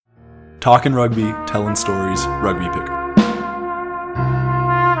talking rugby, telling stories, rugby pick.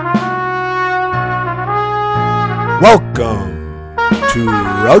 Welcome to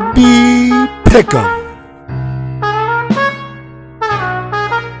Rugby Pick'em.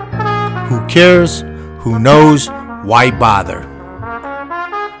 Who cares? Who knows? Why bother?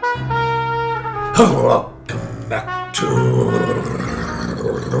 Welcome back to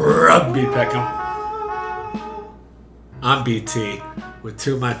Rugby Pick'em. I'm BT with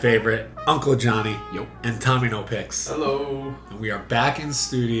two of my favorite, Uncle Johnny and Tommy No Picks. Hello. And we are back in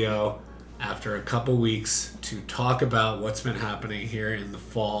studio after a couple weeks to talk about what's been happening here in the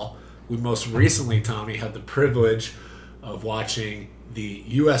fall. We most recently, Tommy, had the privilege of watching the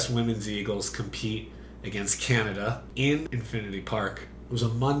U.S. Women's Eagles compete against Canada in Infinity Park. It was a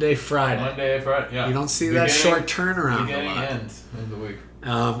Monday, Friday. Yeah. You don't see that short turnaround a lot. End of the week.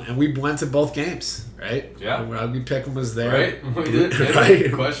 And we went to both games, right? Yeah. Rugby Pick'em was there. Right? We did.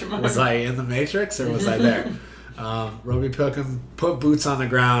 Right? Question mark? Was I in the Matrix or was I there? Rugby Pick'em put boots on the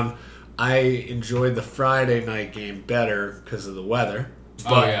ground. I enjoyed the Friday night game better because of the weather.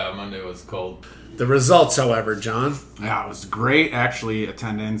 But Monday was cold. The results, however, John. Yeah, it was great, actually,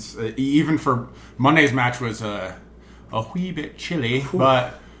 attendance. Even for Monday's match was a wee bit chilly,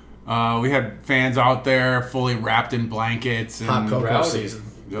 but we had fans out there fully wrapped in blankets. And Hot cocoa rowdy. season.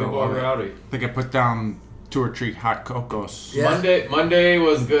 People are rowdy. I think I put down 2 or 3 hot cocos. Yeah. Monday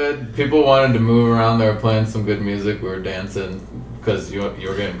was good. People wanted to move around. They were playing some good music. We were dancing because you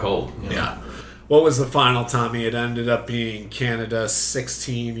were getting cold. You know? Yeah. What was the final, Tommy? It ended up being Canada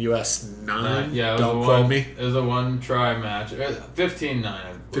 16, US 9. Yeah, Don't quote me. It was a one-try match.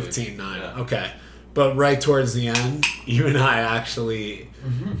 15-9. 15-9. Yeah. Okay. But right towards the end, you and I actually...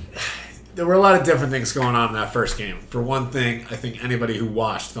 There were a lot of different things going on in that first game. For one thing, I think anybody who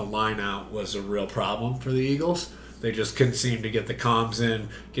watched the line-out was a real problem for the Eagles. They just couldn't seem to get the comms in,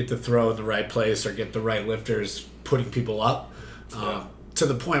 get the throw in the right place, or get the right lifters putting people up. To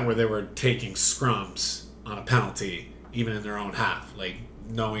the point where they were taking scrums on a penalty, even in their own half, like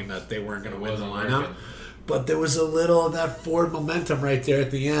knowing that they weren't going to win the line-out. But there was a little of that forward momentum right there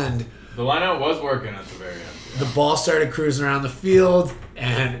at the end. The line-out was working at the very end. The ball started cruising around the field,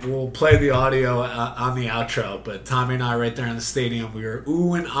 and we'll play the audio on the outro. But Tommy and I, right there in the stadium, we were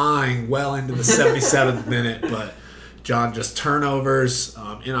ooh and ahhing well into the 77th minute. But John, just turnovers,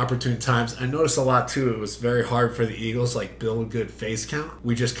 inopportune times. I noticed a lot too. It was very hard for the Eagles, build a good face count.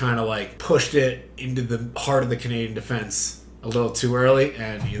 We just kind of pushed it into the heart of the Canadian defense a little too early,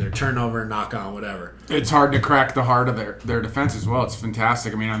 and either turnover, knock on, whatever. It's hard to crack the heart of their defense as well. It's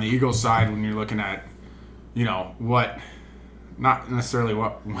fantastic. I mean, on the Eagles side, when you're looking at, not necessarily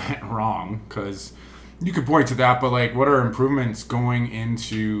what went wrong, because you could point to that, but what are improvements going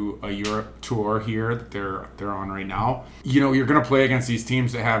into a Europe tour here that they're on right now? You're going to play against these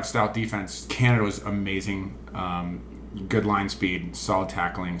teams that have stout defense. Canada was amazing, good line speed, solid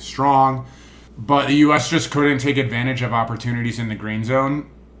tackling, strong, but the U.S. just couldn't take advantage of opportunities in the green zone.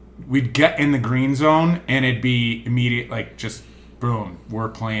 We'd get in the green zone and it'd be immediate, just boom, we're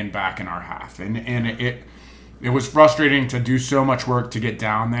playing back in our half, and it was frustrating to do so much work to get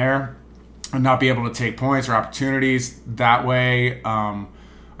down there and not be able to take points or opportunities that way.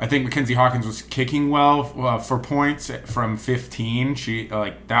 I think Mackenzie Hawkins was kicking well for points from 15. She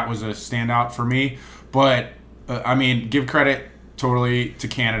that was a standout for me. But give credit totally to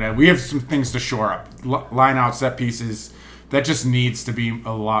Canada. We have some things to shore up. Line out, set pieces, that just needs to be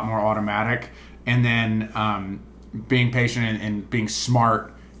a lot more automatic. And then being patient and being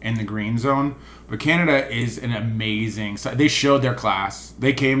smart in the green zone. But Canada is an amazing side. They showed their class.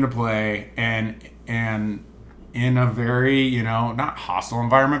 They came to play and in a very, not hostile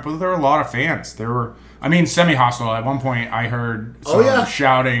environment, but there were a lot of fans. There were, semi-hostile. At one point I heard some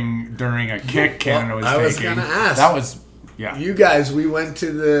shouting during a kick Canada was taking. I was going to ask. That was, yeah. You guys, we went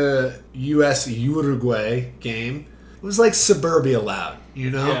to the US-Uruguay game. It was suburbia loud,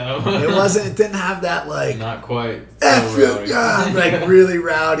 Yeah. It didn't have that Not quite. F So rowdy. God, really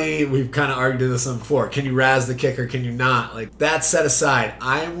rowdy. We've kind of argued this on before. Can you razz the kicker? Can you not? That set aside,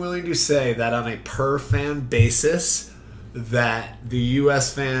 I am willing to say that on a per fan basis, that the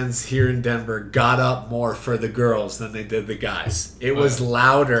U.S. fans here in Denver got up more for the girls than they did the guys. It was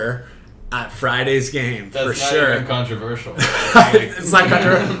louder at Friday's game, That's for not sure. even controversial. It's not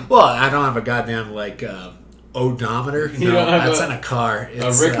controversial. Well, I don't have a goddamn odometer. No, that's in a car. It's,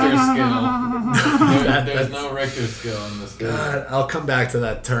 a Richter scale. There's no Richter scale in this game. God, I'll come back to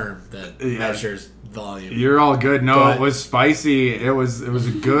that term that measures volume. You're all good. No, it was spicy. It was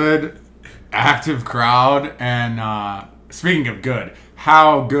a good, active crowd. And speaking of good,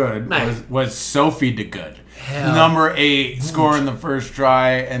 how good was Sophie DeGood? number 8 score in the first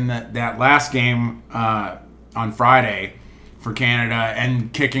try, and that last game on Friday for Canada,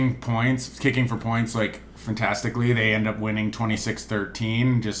 and kicking for points like fantastically. They end up winning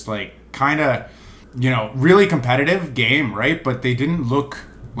 26-13, just like kind of, really competitive game, right? But they didn't look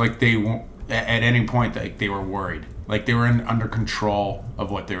like they at any point like they were worried. Like they were under control of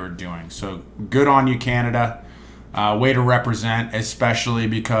what they were doing. So good on you, Canada. Way to represent, especially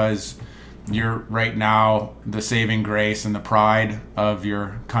because you're right now the saving grace and the pride of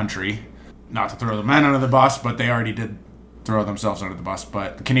your country. Not to throw the men under the bus, but they already did throw themselves under the bus.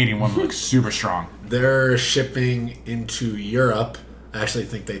 But the Canadian women look super strong. They're shipping into Europe. I actually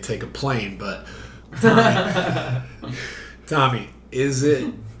think they take a plane, but Tommy, is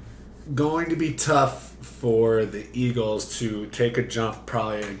it going to be tough for the Eagles to take a jump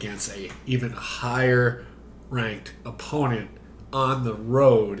probably against a even higher ranked opponent on the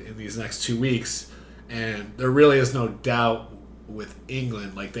road in these next 2 weeks? And there really is no doubt with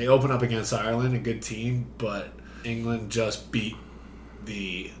England. Like, they open up against Ireland, a good team, but England just beat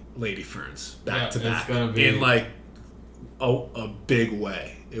the Lady Ferns back to back in like a big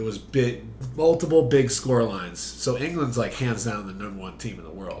way. It was multiple big score lines. So England's like hands down the number 1 team in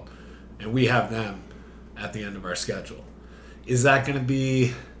the world, and we have them at the end of our schedule. Is that going to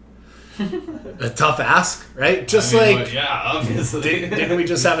be a tough ask, right? Obviously. Didn't we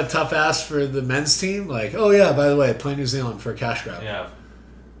just have a tough ask for the men's team? Like, oh yeah, by the way, play New Zealand for a cash grab. Yeah.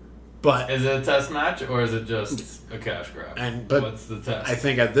 But is it a test match or is it just a cash grab? But what's the test? I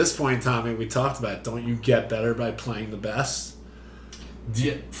think at this point, Tommy, we talked about, don't you get better by playing the best?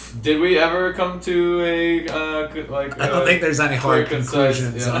 Did we ever come to a I don't think there's any hard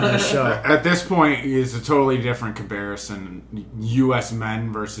conclusions on this show. At this point, it's a totally different comparison. U.S.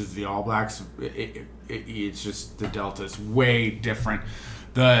 men versus the All Blacks. It's just the delta's way different.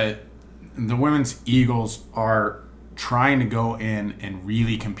 The women's Eagles are trying to go in and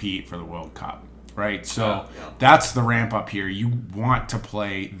really compete for the World Cup, right? So that's the ramp up here. You want to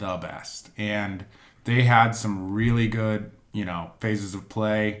play the best, and they had some really good phases of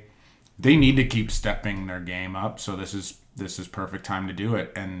play. They need to keep stepping their game up, so this is perfect time to do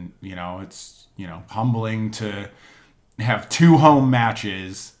it. And it's humbling to have 2 home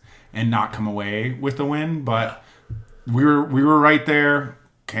matches and not come away with the win, but we were right there.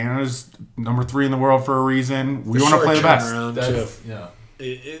 Canada's number 3 in the world for a reason. We want to play the best.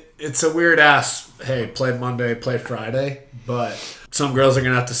 It's a weird ass. Hey, play Monday, play Friday, but some girls are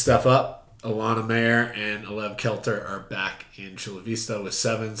gonna have to step up. Alana Mayer and Alev Kelter are back in Chula Vista with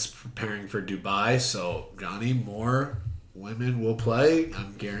sevens, preparing for Dubai. So, Johnny, more women will play.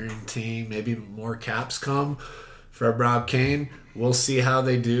 I'm guaranteeing maybe more caps come for Rob Kane. We'll see how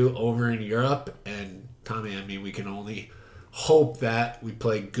they do over in Europe. And, Tommy, we can only hope that we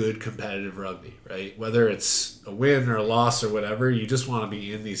play good competitive rugby, right? Whether it's a win or a loss or whatever, you just want to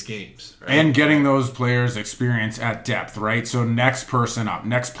be in these games, right? And getting those players experience at depth, right? So next person up,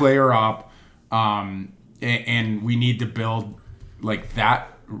 next player up. And we need to build like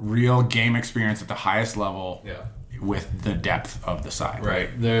that real game experience at the highest level with the depth of the side. Right.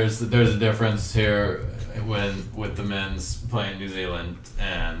 There's a difference here with the men's playing New Zealand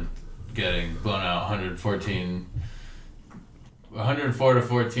and getting blown out 104-14,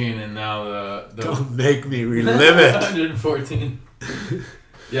 and now the don't make me relive it. 114.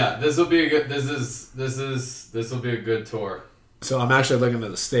 Yeah, this will be a good. This will be a good tour. So I'm actually looking at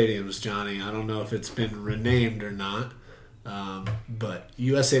the stadiums, Johnny. I don't know if it's been renamed or not, but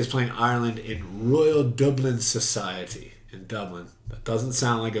USA is playing Ireland in Royal Dublin Society in Dublin. That doesn't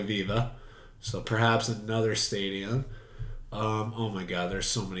sound like Aviva, so perhaps another stadium. Oh my God, there's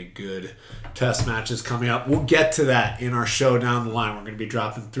so many good test matches coming up. We'll get to that in our show down the line. We're going to be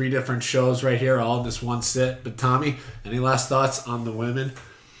dropping 3 different shows right here, all in this one sit. But Tommy, any last thoughts on the women?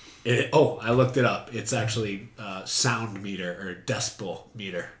 I looked it up. It's actually sound meter or decibel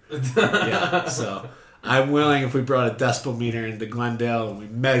meter. Yeah, so I'm willing if we brought a decibel meter into Glendale and we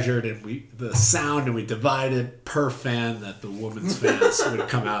measured and the sound and we divided per fan, that the women's fans would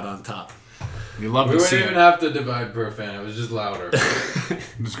come out on top. We wouldn't even have to divide per fan. It was just louder.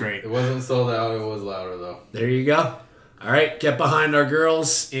 It was great. It wasn't sold out. It was louder though. There you go. All right, get behind our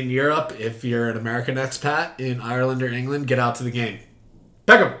girls in Europe. If you're an American expat in Ireland or England, get out to the game.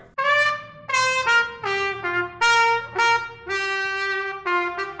 Beckham.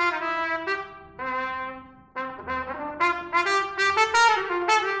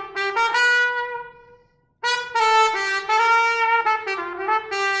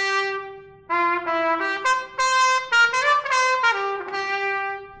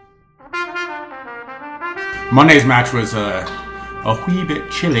 Monday's match was a wee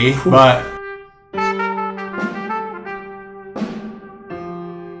bit chilly, but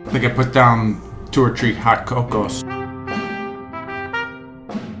I think I put down 2 or 3 hot cocos.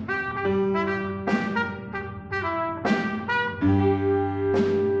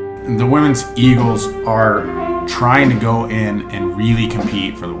 The women's Eagles are trying to go in and really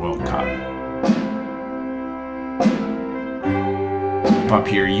compete for the World Cup. Up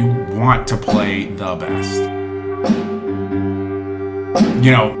here, you want to play the best.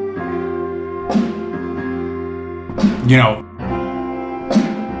 You know,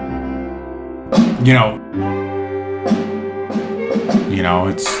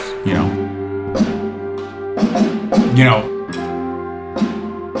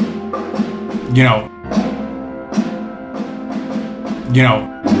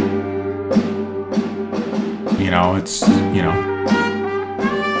 it's,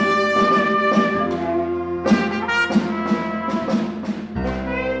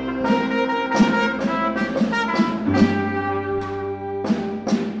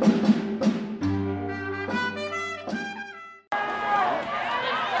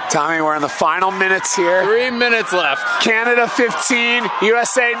 Tommy, we're in the final minutes here. 3 minutes left. Canada 15,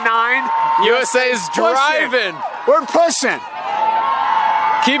 USA 9. USA's driving. We're pushing.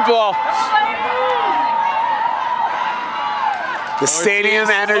 Keep ball. The stadium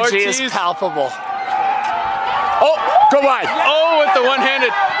energy is Ortiz. palpable. Oh, go wide. Oh, with the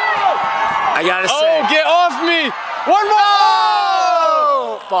one-handed. I gotta say. Oh, get off me. One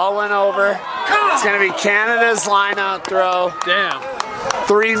more. Ball went over. It's gonna be Canada's line-out throw. Damn.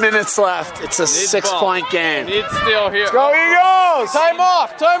 3 minutes left. It's a 6-point game. Need steal here. Go Eagles! Time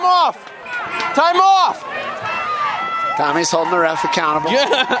off. Time off. Time off. Tommy's holding the ref accountable.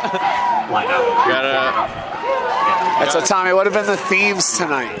 Gotta. So, Tommy, what have been the themes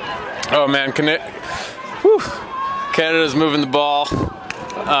tonight? Oh man, Canada's moving the ball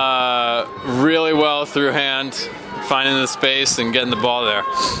really well through hand, finding the space and getting the ball there.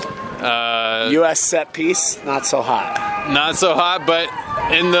 U.S. set piece, not so hot. Not so hot, but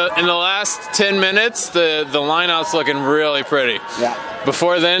in the last 10 minutes, the lineout's looking really pretty. Yeah.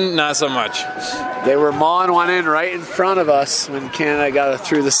 Before then, not so much. They were mauling one in right in front of us when Canada got a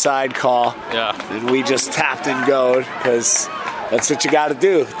through the side call. Yeah. And we just tapped and goed because that's what you got to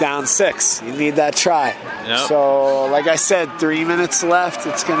do. Down 6. You need that try. Yep. So, like I said, 3 minutes left.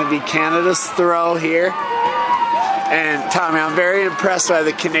 It's going to be Canada's throw here. And, Tommy, I'm very impressed by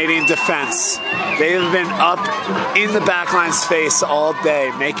the Canadian defense. They have been up in the backline's face all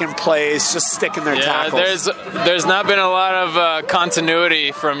day, making plays, just sticking their tackles. There's not been a lot of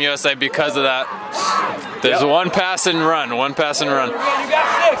continuity from USA because of that. There's one pass and run.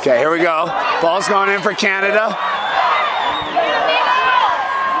 Okay, here we go. Ball's going in for Canada.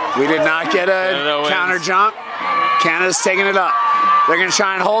 We did not get a counter jump. Canada's taking it up. They're going to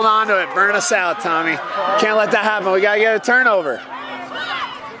try and hold on to it. Burn us out, Tommy. Can't let that happen. We got to get a turnover.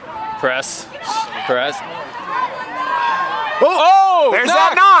 Press. Oh, there's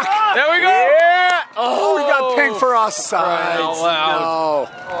that knock. There we go. Yeah. Oh, we got pink for offsides.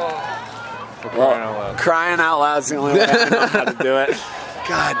 No. Crying out loud is the only way I know how to do it.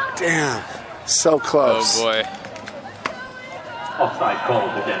 God damn. So close. Oh, boy. Offside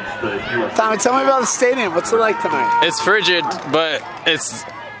called against the US. Tommy, tell me about the stadium. What's it like tonight? It's frigid, but it's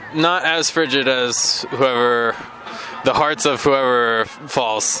not as frigid as the hearts of whoever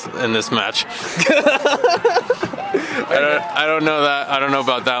falls in this match. I don't know that. I don't know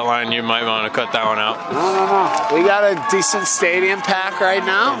about that line. You might want to cut that one out. No. We got a decent stadium pack right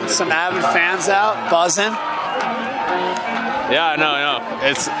now. Some avid fans out buzzing. Yeah, no.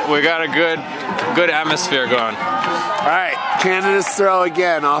 We got a good atmosphere going. All right, Canada's throw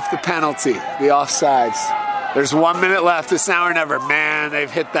again off the penalty, the offsides. There's 1 minute left. It's now or never. Man,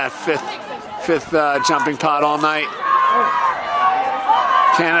 they've hit that fifth jumping pot all night.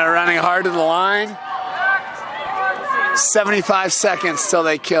 Canada running hard to the line. 75 seconds till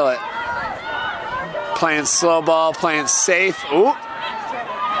they kill it. Playing slow ball, playing safe. Ooh.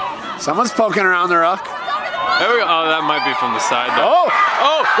 Someone's poking around the ruck. There we go. Oh, that might be from the side, though.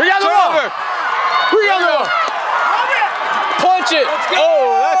 Oh, we got the ball. We got the ball. Punch it.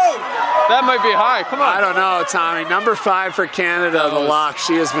 That might be high. Come on. I don't know, Tommy. Number 5 for Canada, the lock.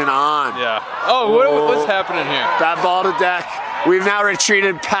 She has been on. Yeah. What's happening here? That ball to deck. We've now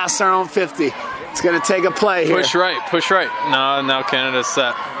retreated past our own 50. It's going to take a play here. Push right. No, now Canada's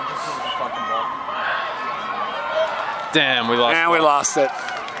set. Damn, we lost. And we lost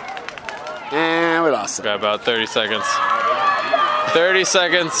it. Got about 30 seconds. 30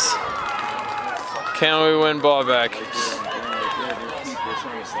 seconds. Can we win ball back?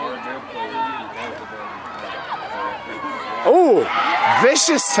 Ooh,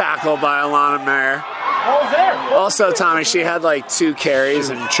 vicious tackle by Alana Mayer. Also, Tommy, she had like 2 carries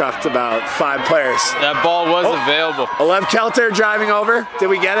and trucked about 5 players. That ball was available. Aleb Kelter driving over. Did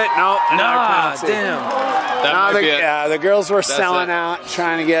we get it? No. Nah, damn. That might be it. Yeah, the girls were selling out,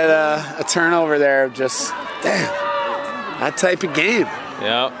 trying to get a turnover there. Just, damn, that type of game.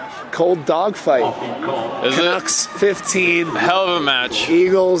 Yep. Cold dog fight. Is Canucks 15. Hell of a match.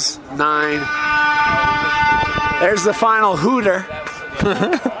 Eagles 9. There's the final hooter.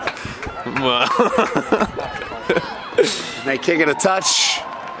 Well, And they kick it a touch.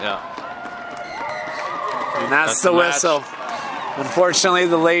 yeah. And that's the the match. whistle. Unfortunately,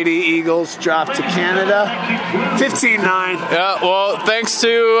 the Lady Eagles dropped to Canada. 15-9. Yeah, well, thanks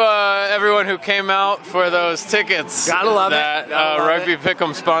to everyone who came out for those tickets. Gotta love it. that Gotta love Rugby it.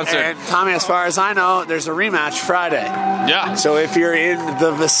 Pick'em sponsored. And Tommy, as far as I know, there's a rematch Friday. Yeah. So if you're in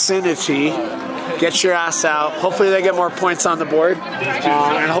the vicinity, get your ass out. Hopefully they get more points on the board.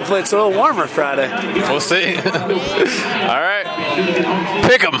 And hopefully it's a little warmer Friday. We'll see. All right.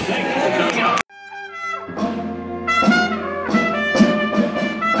 Pick 'em.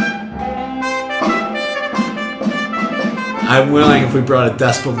 I'm willing if we brought a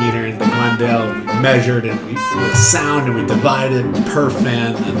decibel meter into Glendale, we measured and we with sound and we divided per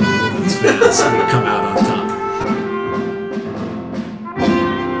fan and the women's fans, so we come out on top.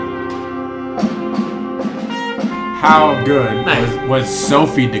 How good Nice. was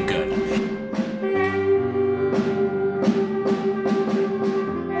Sophie the Good?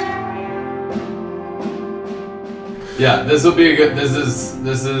 Yeah, this will be a good.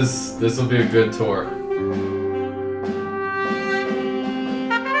 This will be a good tour.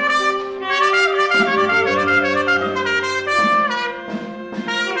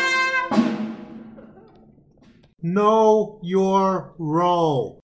 Know your role.